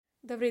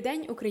Добрий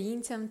день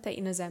українцям та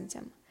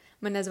іноземцям.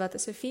 Мене звати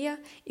Софія,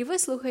 і ви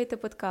слухаєте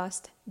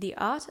подкаст The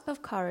Art of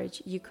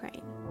Courage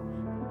Ukraine.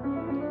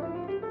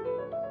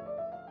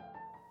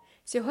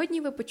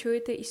 Сьогодні ви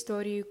почуєте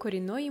історію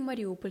корінної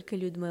маріупольки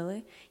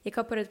Людмили,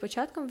 яка перед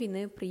початком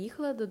війни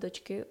приїхала до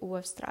дочки у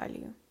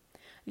Австралію.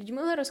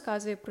 Людмила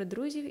розказує про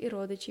друзів і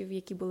родичів,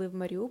 які були в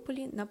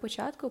Маріуполі на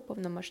початку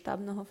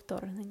повномасштабного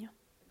вторгнення.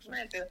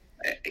 Знаєте,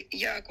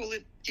 я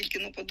коли тільки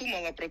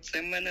подумала про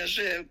це, в мене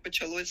вже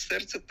почалось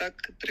серце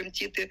так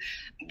тремтіти,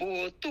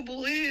 бо то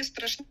були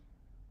страшні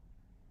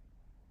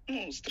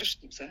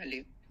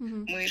взагалі.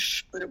 Угу. Ми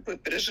ж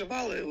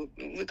переживали,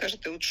 ви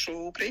кажете, що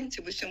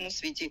українці в усьому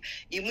світі,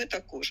 і ми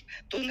також.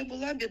 То не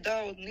була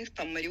біда одних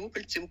там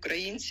маріупольців,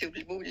 українців,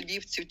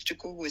 львівців чи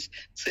когось.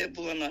 Це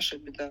була наша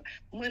біда.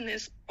 Ми не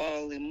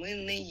спали, ми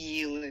не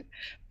їли.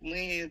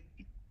 Ми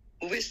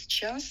увесь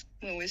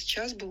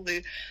час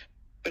були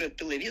перед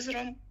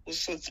телевізором, у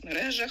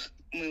соцмережах.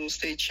 Ми у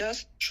цей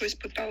час щось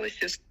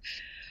питалися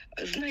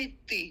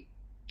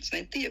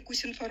знайти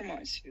якусь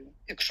інформацію.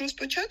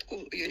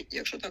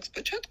 Якщо так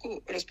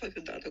спочатку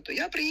розповідати, то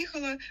я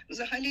приїхала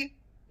взагалі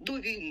до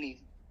війни.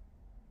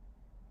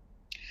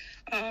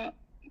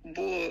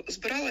 Бо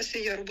збиралася,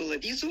 я робила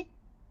візу,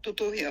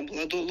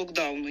 до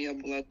локдауну я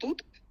була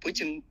тут,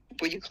 потім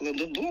поїхала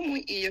додому,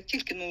 і як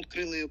тільки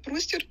відкрили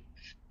простір,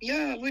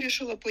 я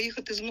вирішила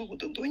поїхати знову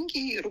до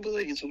доньки і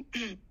робила візу.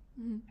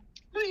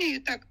 Ну і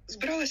так,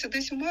 збиралася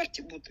десь у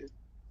марті бути.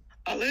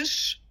 Але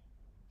ж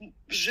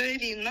вже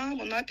війна,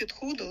 вона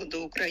підходила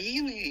до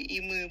України,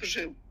 і ми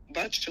вже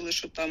бачили,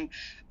 що там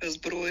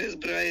зброя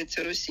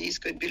збирається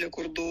російська біля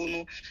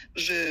кордону.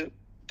 Вже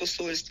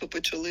посольства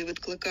почали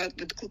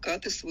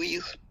відкликати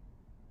своїх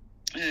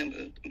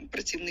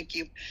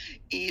працівників.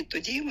 І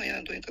тоді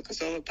моя донька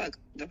казала, так,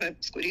 давай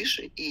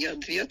скоріше. І я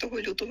 9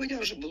 лютого я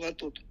вже була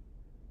тут, в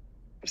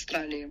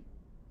Австралії.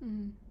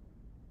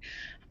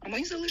 А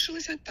ми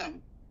залишилися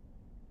там.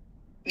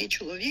 Мій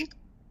чоловік,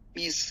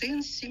 мій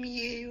син з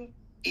сім'єю,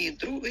 і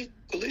другий,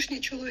 колишній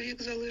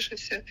чоловік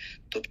залишився.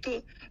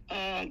 Тобто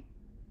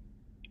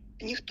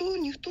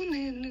ніхто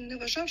не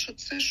вважав, що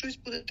це щось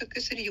буде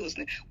таке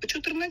серйозне. У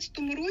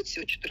 14-му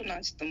році,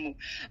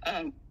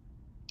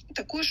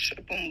 також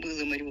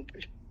бомбили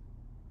Маріуполь.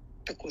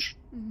 Також.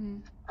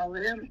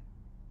 Але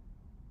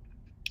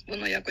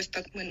воно якось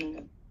так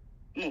минуло.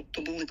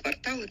 То були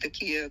квартали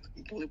такі, як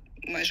були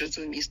майже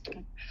за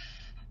містом.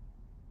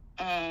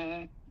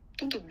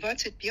 Тут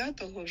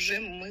 25-го вже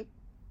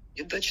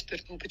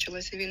 24-го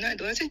почалася війна, і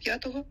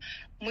 25-го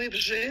ми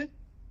вже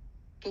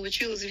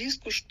отримали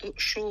звістку,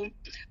 що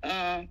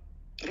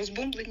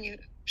розбомблені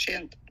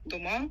вщент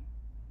дома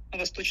в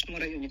Восточному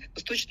районі.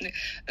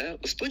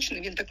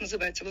 Восточний, він так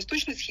називається,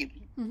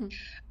 Восточно-Східний.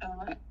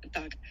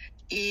 Так.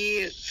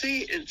 І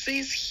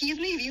цей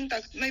Східний, він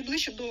так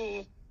найближче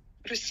до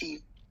Росії.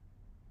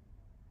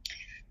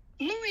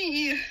 Ну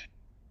і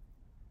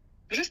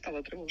вже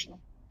стало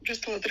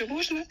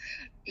тривожно.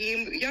 І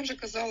я вже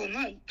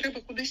казала,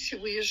 треба кудись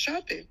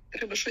виїжджати,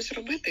 треба щось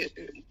робити.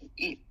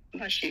 І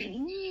наші,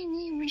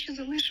 ні, ми ще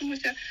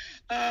залишимося,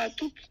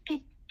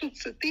 тут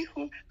все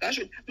тихо.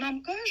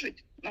 Нам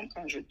кажуть,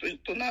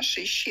 то наш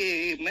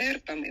ще мер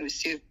там і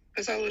всі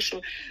казали,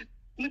 що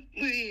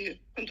ми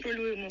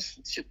контролюємо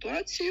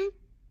ситуацію,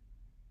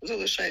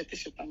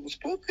 залишайтеся там у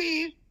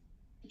спокої,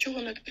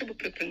 нічого не треба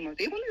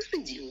приприймати. І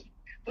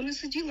вони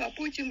сиділи, а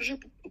потім вже,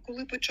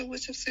 коли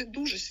почалося все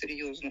дуже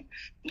серйозно.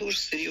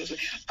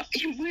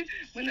 І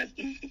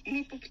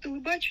ми по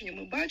телебаченню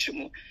ми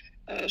бачимо,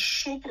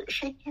 що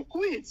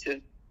коїться.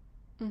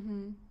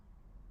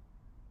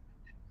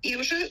 І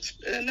вже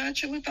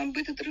почали там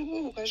бити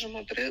тривогу,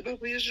 кажемо, треба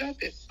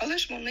виїжджати. Але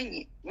ж вони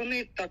ні.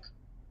 Вони так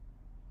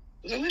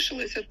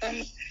залишилися там.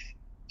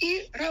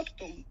 І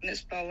раптом не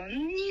стало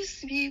ні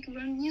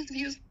світла, ні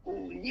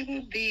зв'язку, ні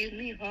води,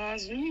 ні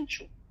газу,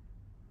 нічого.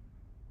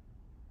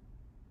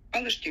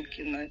 Але ж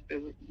тільки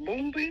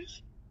бомби,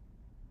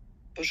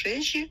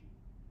 пожежі,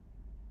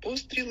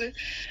 постріли,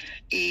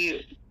 і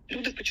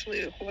люди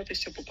почали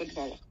ховатися по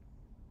підвалах.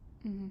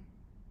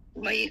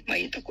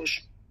 Мої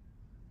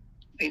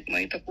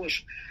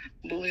також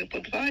були у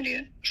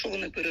підвалі. Що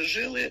вони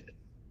пережили,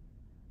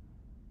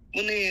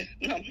 вони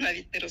нам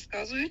навіть не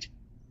розказують,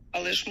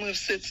 але ж ми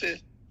все це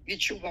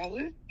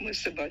відчували, ми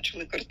все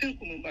бачили,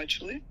 картинку ми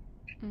бачили.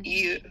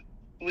 І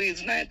ви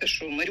знаєте,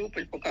 що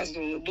Маріуполь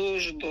показували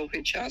дуже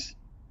довгий час,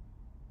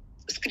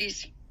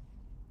 скрізь.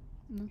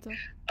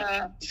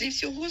 Зі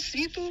всього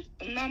світу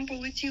нам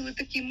полетіли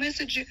такі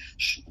меседжі,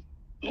 що,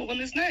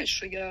 вони знають,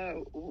 що я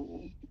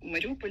у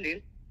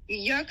Маріуполі.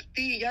 І як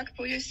ти, як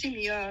твоя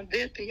сім'я,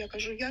 де ти? Я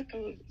кажу, я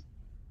то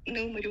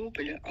не у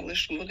Маріуполі, але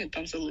ж вони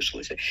там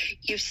залишилися.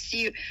 І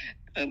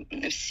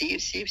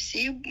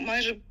всі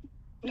майже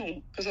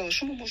казали,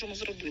 що ми можемо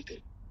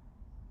зробити.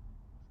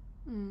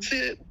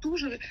 Це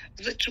дуже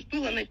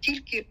зачепило не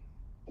тільки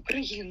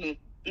Україну,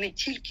 не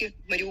тільки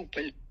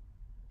Маріуполь,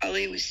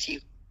 але й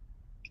усіх.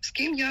 З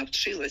ким я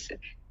вчилася.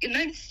 І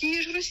навіть з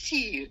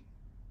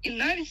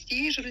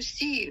тієї ж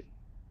Росії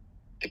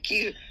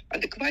такі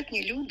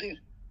адекватні люди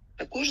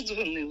також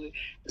дзвонили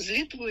з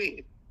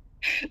Литви,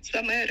 з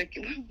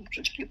Америки.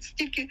 Божечки,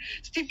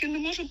 стільки не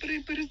можу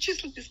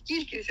перечислити,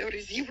 стільки, я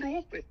говорю, з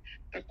Європи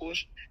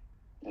також.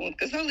 От,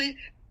 казали,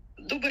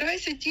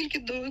 добирайся тільки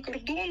до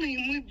кордону, і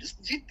ми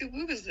звідти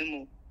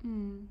вивеземо.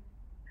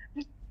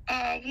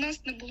 А в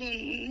нас не було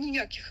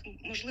ніяких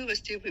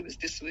можливостей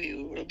вивезти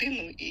свою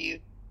родину, і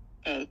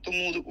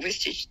тому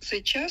весь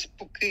цей час,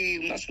 поки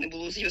в нас не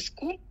було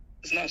зв'язку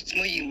з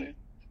моїми,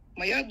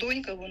 моя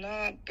донька,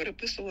 вона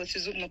переписувалася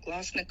з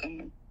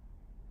однокласниками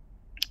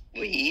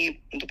і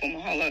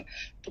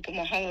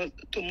допомагала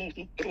тому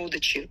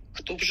родичі,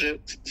 хто вже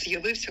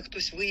з'явився,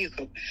 хтось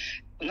виїхав.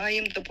 Вона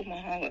їм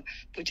допомагала.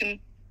 Потім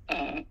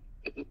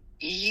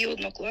її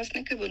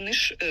однокласники, вони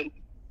ж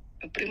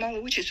приймали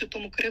участь у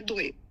тому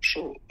коридорі,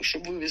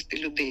 щоб вивезти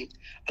людей.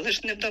 Але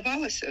ж не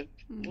вдавалося,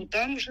 бо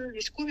там вже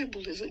військові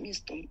були за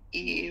містом.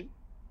 І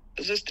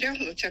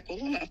застрягла ця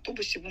колона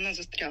автобусів, вона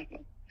застрягла.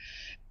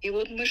 І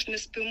от ми ж не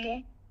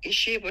спимо. І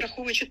ще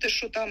враховуючи те,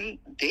 що там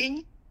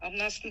день, а в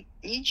нас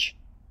ніч.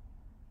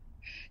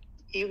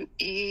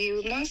 І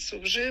у нас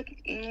вже,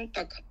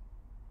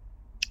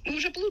 ми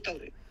вже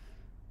плутали.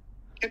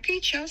 Який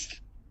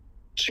час,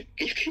 чи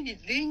який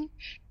день,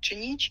 чи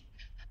ніч.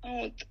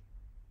 От.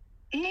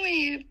 Ну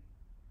і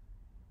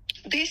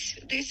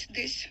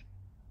десь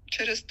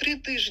через 3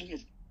 тижні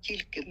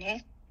тільки,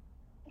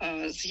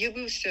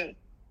 з'явився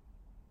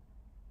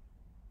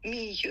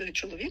мій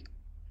чоловік.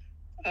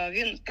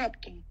 Він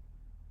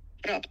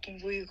раптом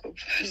виїхав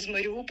з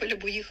Маріуполя,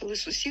 бо їхали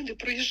сусіди,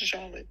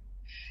 проїжджали.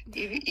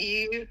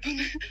 І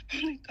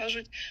вони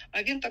кажуть,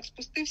 а він так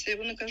спустився, і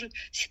вони кажуть,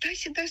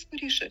 сідай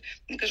скоріше.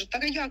 Він каже,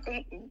 так а як?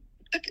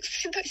 Так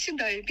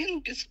сідай.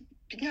 Він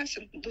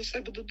піднявся до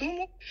себе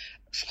додому,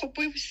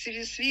 схопив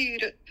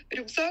свій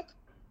рюкзак.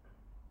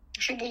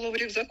 Що було в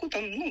рюкзаку?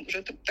 Там,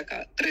 вже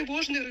така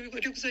тривожний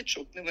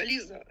рюкзачок, не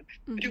валіза,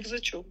 а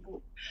рюкзачок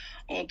був.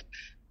 От.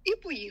 І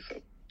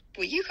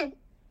поїхав,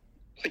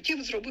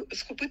 хотів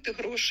схопити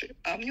гроші,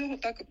 а в нього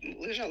так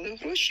лежали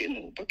гроші,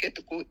 в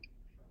пакетику,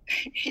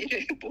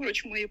 і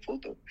поруч моє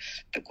фото.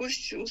 Так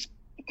ось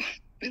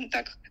він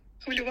так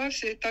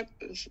хвилювався і так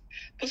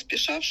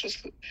поспішав, що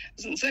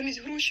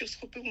замість грошей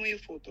схопив моє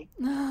фото.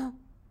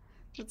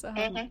 Це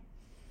гарно. Ага.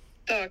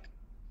 Так.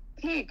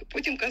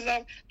 Потім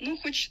казав,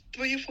 хоч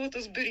твої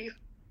фото зберіг.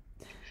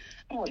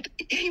 От.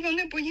 І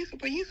вони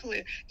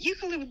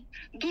їхали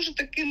дуже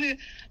такими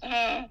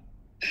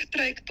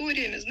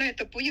траєкторіями,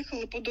 знаєте,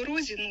 поїхали по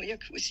дорозі,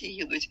 як усі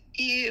їдуть,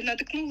 і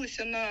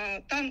натикнулися на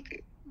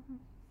танки.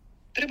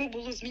 Треба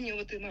було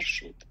змінювати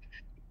маршрут.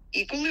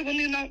 І коли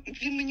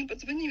він мені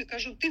подзвонив і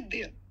кажу, ти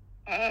де?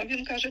 А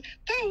він каже,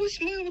 та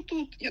ось ми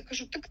отут. Я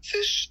кажу, так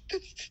це ж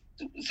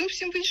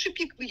зовсім в інший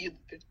бік ви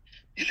їдете.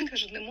 Він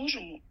каже, не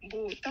можемо,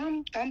 бо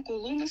там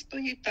колона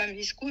стоїть, там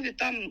військові,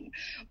 там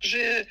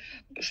вже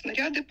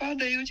снаряди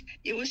падають.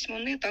 І ось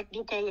вони так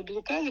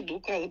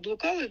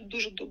блукали,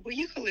 дуже довго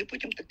їхали, і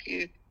потім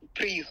таки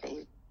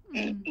приїхали.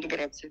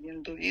 Добрався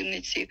він до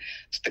Вінниці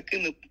з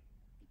такими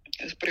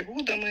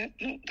пригодами,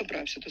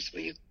 добрався до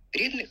своїх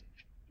рідних.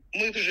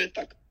 Ми вже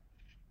так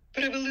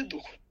перевели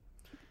дух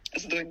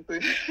з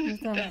донькою.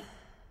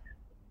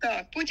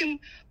 Так,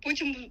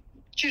 потім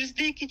через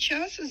деякий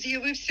час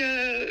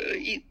з'явився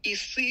і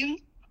син,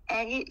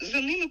 а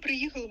за ними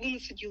приїхали, вони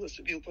сиділи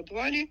собі у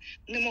підвалі,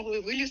 не могли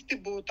вилізти,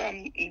 бо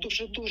там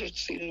дуже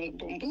сильно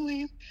бомбили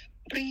їх.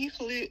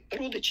 Приїхали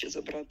родичі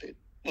забрати.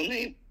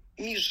 Вони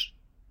між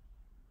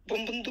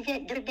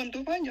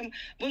бомбардуванням,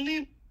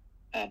 вони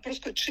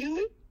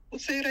проскочили у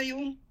цей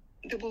район,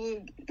 де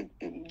були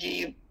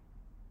дії,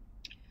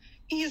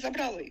 і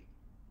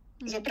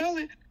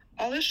забрали,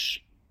 але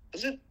ж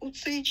у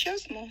цей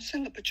час мого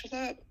сина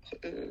почала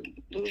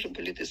дуже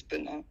боліти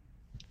спина.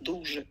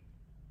 Дуже.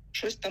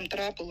 Щось там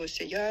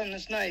трапилося. Я не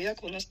знаю,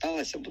 як воно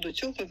сталося, бо до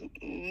цього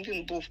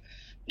він був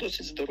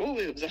досить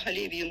здоровий.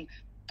 Взагалі він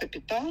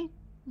капітан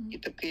і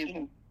такий,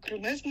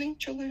 кремезний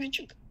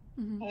чоловічок.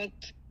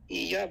 От.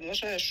 І я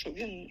вважаю, що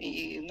він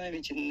і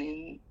навіть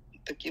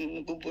таким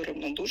не був би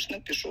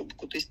равнодушним, пішов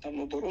кудись там в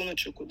оборону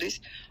чи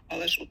кудись,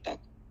 але ж отак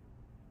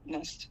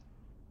нас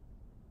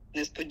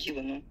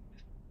несподівано.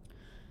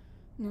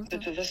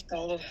 Це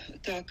застало.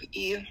 Так,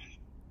 і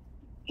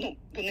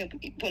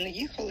вони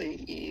їхали,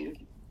 і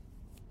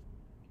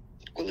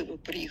коли ви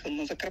приїхали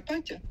на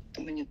Закарпаття,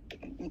 то мені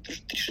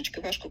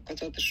трішечки важко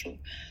казати, що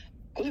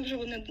коли вже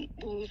вони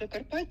були в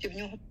Закарпатті, в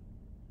нього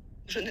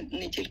вже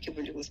не тільки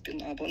боліла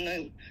спина, а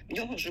в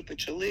нього вже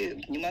почали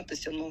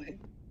підніматися ноги.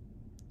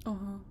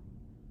 Ага.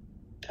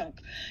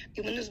 Так.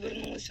 І вони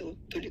звернулися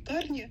до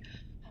лікарні,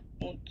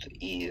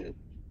 і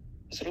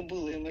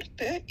зробили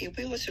МРТ, і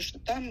виявилося, що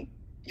там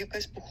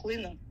якась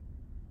пухлина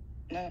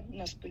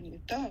на спині.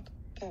 Так.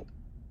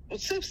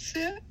 Оце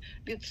все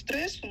від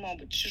стресу,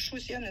 мабуть, чи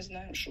щось, я не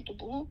знаю, що то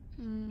було.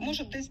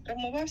 Може, десь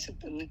травмувався,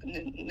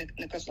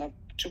 не казав,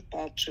 чи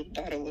впав, чи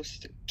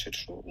вдарилося, чи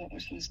що,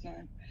 ось не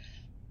знаю.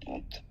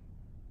 От.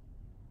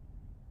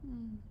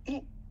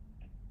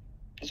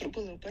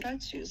 Зробили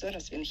операцію,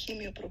 зараз він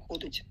хімію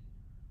проходить.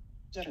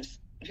 Зараз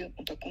він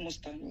у такому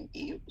стані.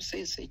 І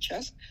все цей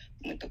час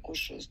ми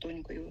також з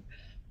донькою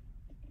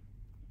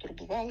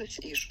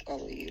турбувалися і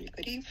шукали і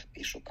лікарів,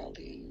 і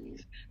шукали, і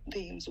де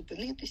їм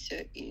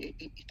зупинитися,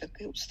 і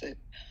таке все.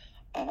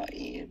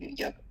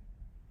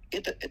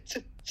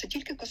 Це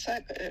тільки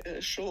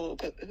що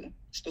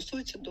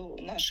стосується до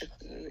наших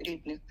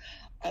рідних,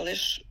 але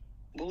ж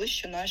були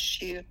ще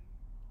наші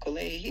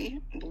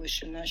колеги, були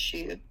ще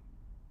наші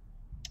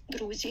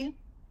друзі,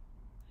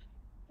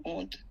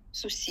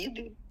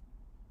 сусіди.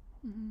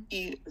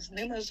 І з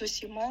ними з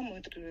усіма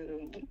ми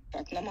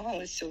так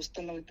намагалися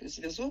встановити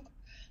зв'язок.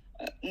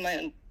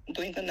 Моя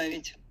донька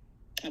навіть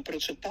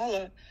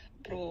прочитала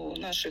про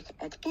наших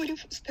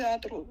акторів з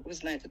театру. Ви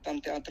знаєте,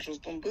 там театр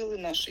розбомбили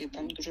наш, і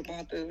там дуже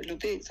багато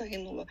людей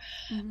загинуло.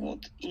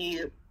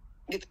 І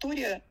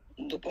Вікторія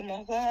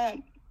допомогла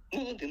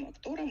молодим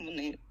акторам,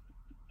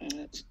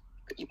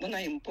 вона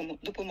їм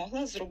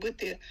допомогла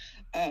зробити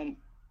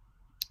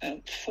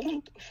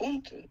фонд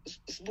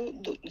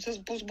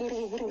по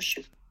збору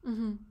грошей.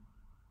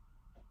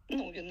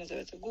 Він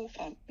називається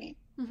GoFundMe.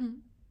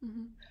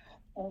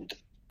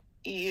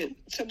 І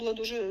це було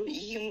дуже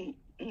їм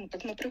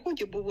так на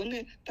пригоді, бо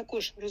вони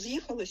також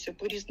роз'їхалися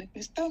по різних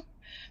містах.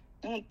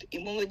 І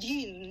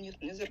молоді,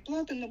 ні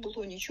зарплати не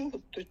було,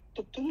 нічого.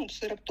 Тобто,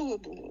 все раптово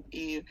було.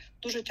 І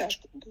дуже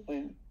тяжко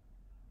було.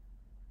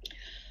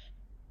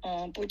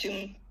 А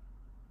потім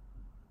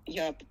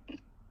я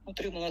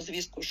отримала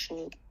звістку,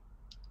 що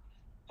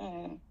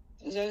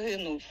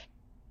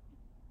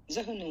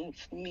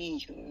загинув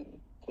мій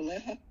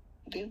колега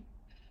один,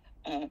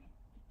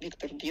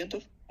 Віктор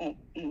Дєдов.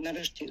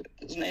 Нарешті,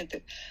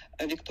 знаєте,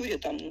 Вікторія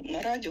там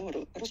на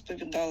радіо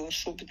розповідала,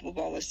 що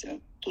відбувалося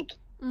тут,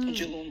 у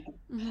Джелонгу.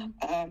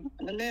 А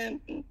у мене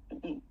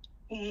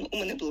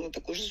була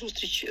також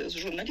зустріч з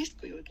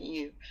журналісткою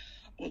однією.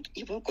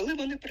 І коли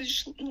вони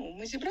прийшли,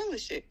 ми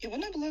зібралися, і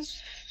вона була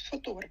з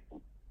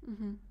фотографом.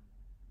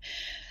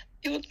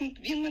 І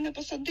він мене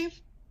посадив,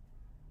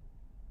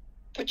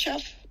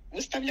 почав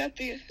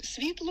виставляти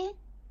світло,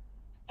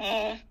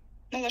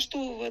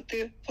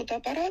 налаштовувати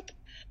фотоапарат.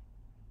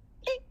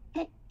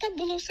 Так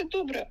було все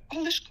добре,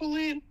 але ж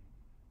коли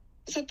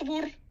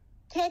затвор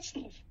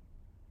клацнув,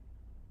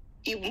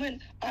 і в мене...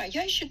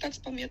 я ще так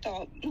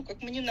спам'ятала,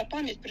 як мені на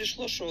пам'ять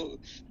прийшло, що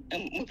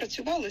ми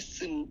працювали з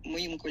цим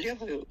моїм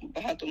колегою,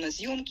 багато на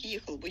зйомки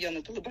їхали, бо я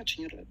на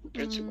телебаченні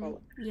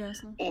працювала.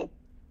 Ясно.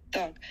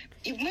 Так.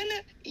 І в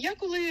мене, я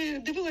коли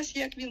дивилася,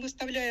 як він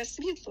виставляє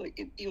світло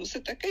і все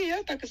таке,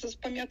 я так і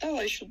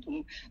спам'ятала, що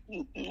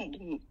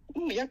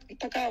як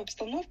така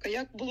обстановка,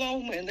 як була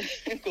у мене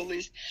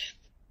колись.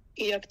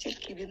 І як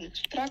тільки він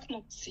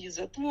втракнув цей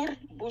затвор,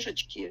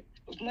 божечки,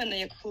 в мене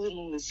як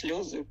хлинули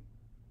сльози.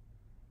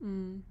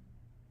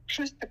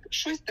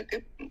 Щось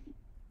таке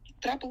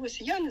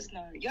трапилося, я не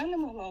знаю. Я не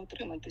могла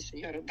утриматися,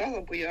 я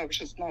ридала, бо я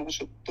вже знала,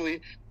 що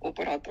той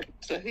оператор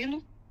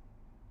загинув.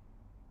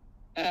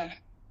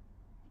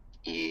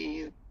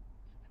 І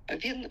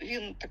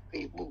він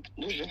такий був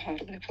дуже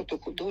гарний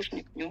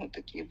фотохудожник, в нього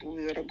такі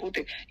були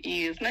роботи.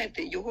 І,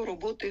 знаєте, його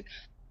роботи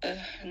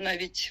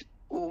навіть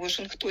у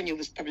Вашингтоні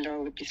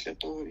виставляли після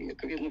того,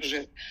 як він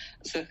вже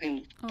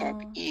загинув.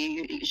 Так.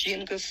 І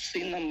жінка з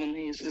сином,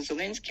 вони з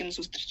Зеленським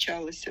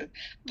зустрічалися.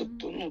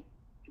 Тобто,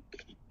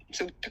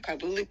 це така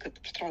велика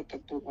втрата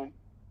була.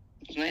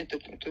 Знаєте,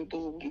 той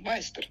був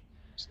майстер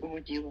свого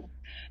діла.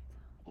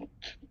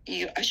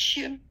 А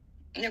ще,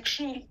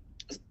 якщо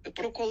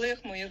про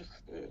колег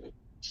моїх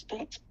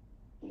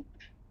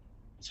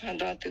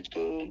згадати,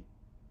 то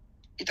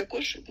і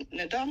також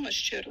недавно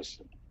ще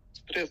раз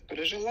стрес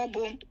пережила,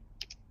 бо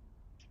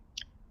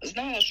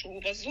знала, що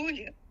у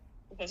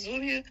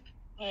Азові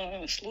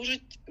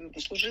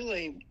служила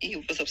і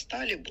в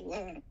Азовсталі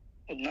була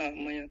одна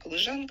моя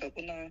колежанка,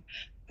 вона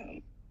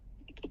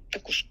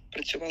також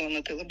працювала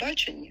на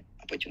телебаченні,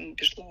 а потім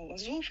пішла у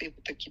Азов, і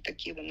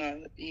такі вона,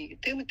 і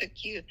теми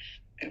такі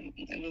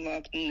вела,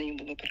 в неї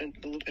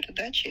були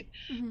передачі.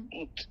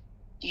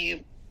 І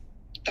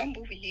там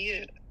був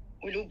її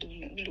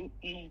улюблений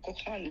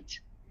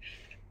коханець.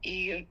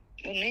 І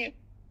вони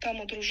там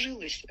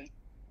одружилися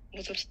в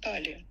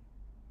Азовсталі.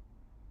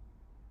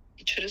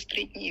 І через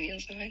 3 дні він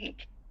загинув.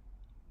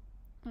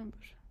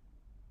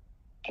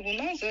 А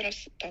вона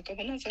зараз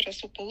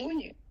у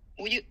полоні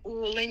у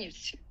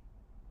Оленівці.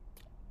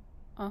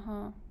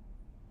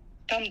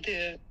 Там,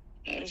 де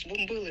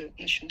розбомбили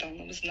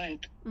нещодавно, ви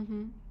знаєте.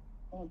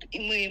 І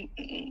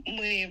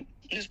ми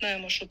не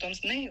знаємо, що там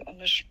з нею,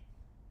 але ж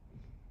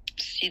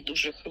всі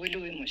дуже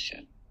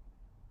хвилюємося.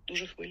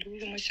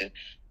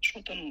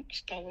 Що там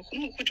стало.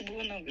 Хоч би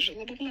вона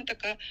вижила, бо вона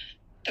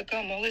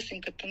така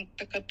малесенька,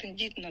 така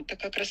тендітна,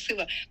 така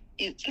красива.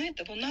 І,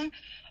 знаєте,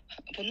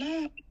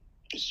 вона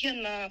є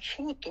на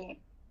фото.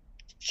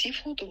 Ці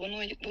фото,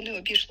 вони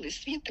обійшли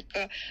світ.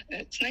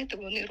 Знаєте,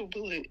 вони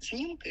робили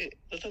знімки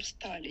в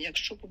Азовсталі.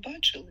 Якщо ви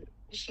бачили,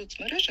 у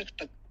соцмережах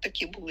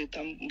такі були,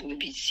 там були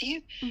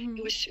бійці.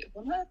 І ось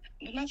вона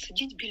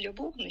сидить біля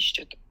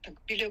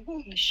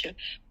вогнища,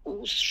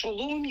 у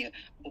шоломі,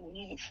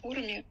 у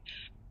формі.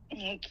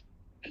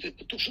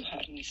 Дуже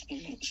гарний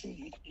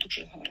знімок,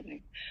 дуже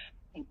гарний.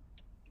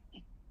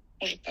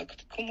 Може так,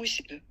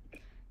 комусь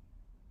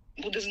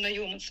буде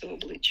знайоме це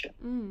обличчя.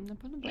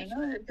 Напевно,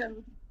 бачила.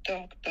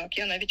 Так.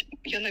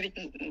 Я навіть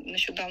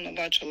нещодавно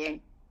бачила,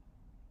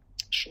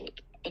 що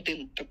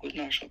один такий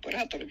наш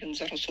оператор, він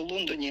зараз у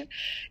Лондоні,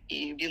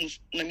 і він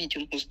на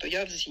мітингу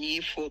стояв з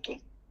її фото.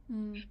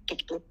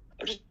 Тобто,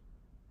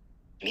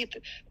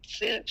 розумієте,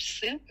 це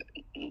все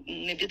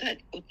не біда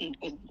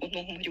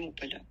одного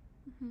Маріуполя.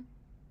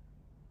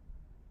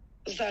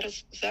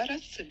 Зараз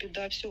це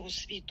біда всього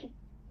світу.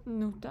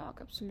 Ну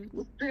так,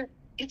 абсолютно.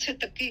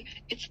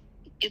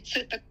 І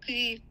це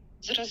такий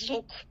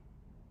зразок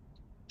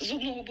з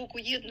одного боку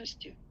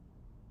єдності,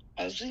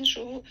 а з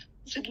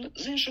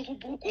іншого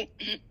боку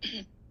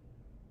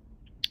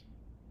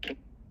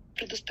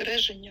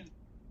предостереження,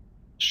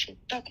 що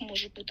так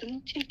може бути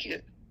не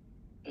тільки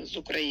з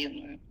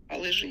Україною,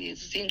 але ж і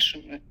з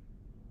іншими.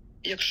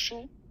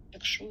 Якщо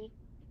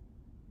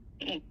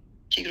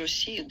тій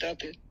Росії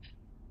дати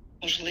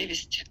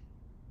можливість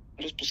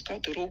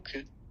розпускати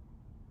руки,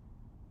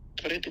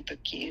 творити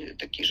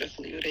такі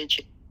жахливі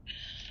речі.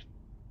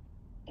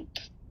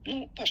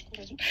 Важко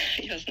розуміти.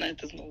 Я,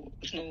 знаєте,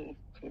 знову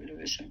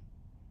хвилююся.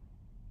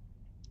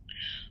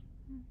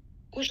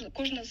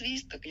 Кожна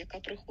звістка, яка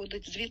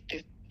приходить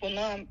звідти,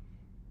 вона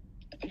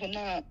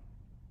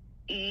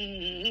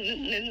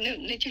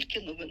не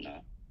тільки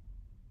новина.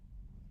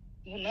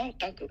 Вона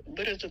так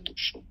бере за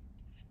душу.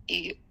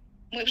 І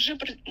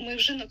ми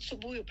вже над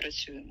собою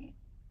працюємо.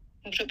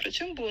 Ми вже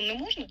працюємо, бо не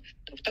можна,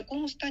 в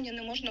такому стані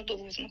не можна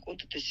довго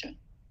знаходитися.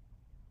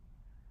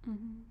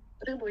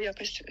 Треба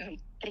якось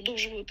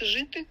продовжувати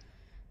жити.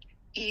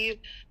 І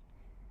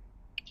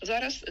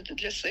зараз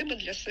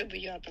для себе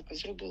я так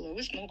зробила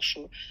висновок,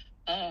 що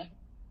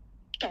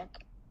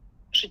так,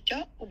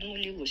 життя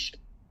обнулилося.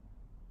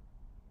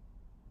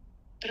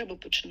 Треба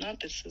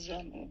починати все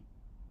заново.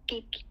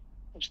 Тут,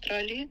 в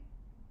Австралії,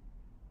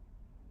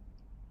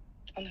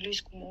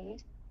 англійську мову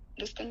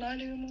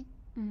досконалюємо,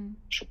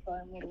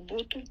 шукаємо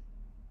роботу,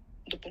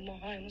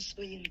 допомагаємо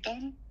своїм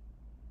там.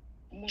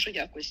 Може,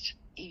 якось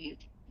і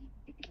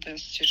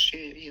вдасться ще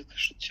їх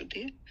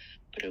сюди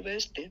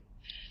привезти.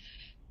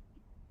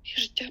 І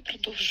життя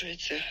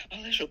продовжується,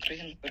 але ж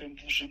Україна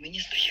переможе. Мені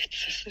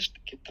здається, все ж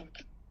таки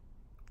так.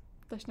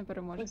 Точно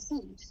переможе.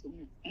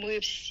 Ми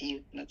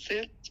всі на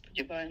це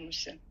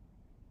сподіваємося.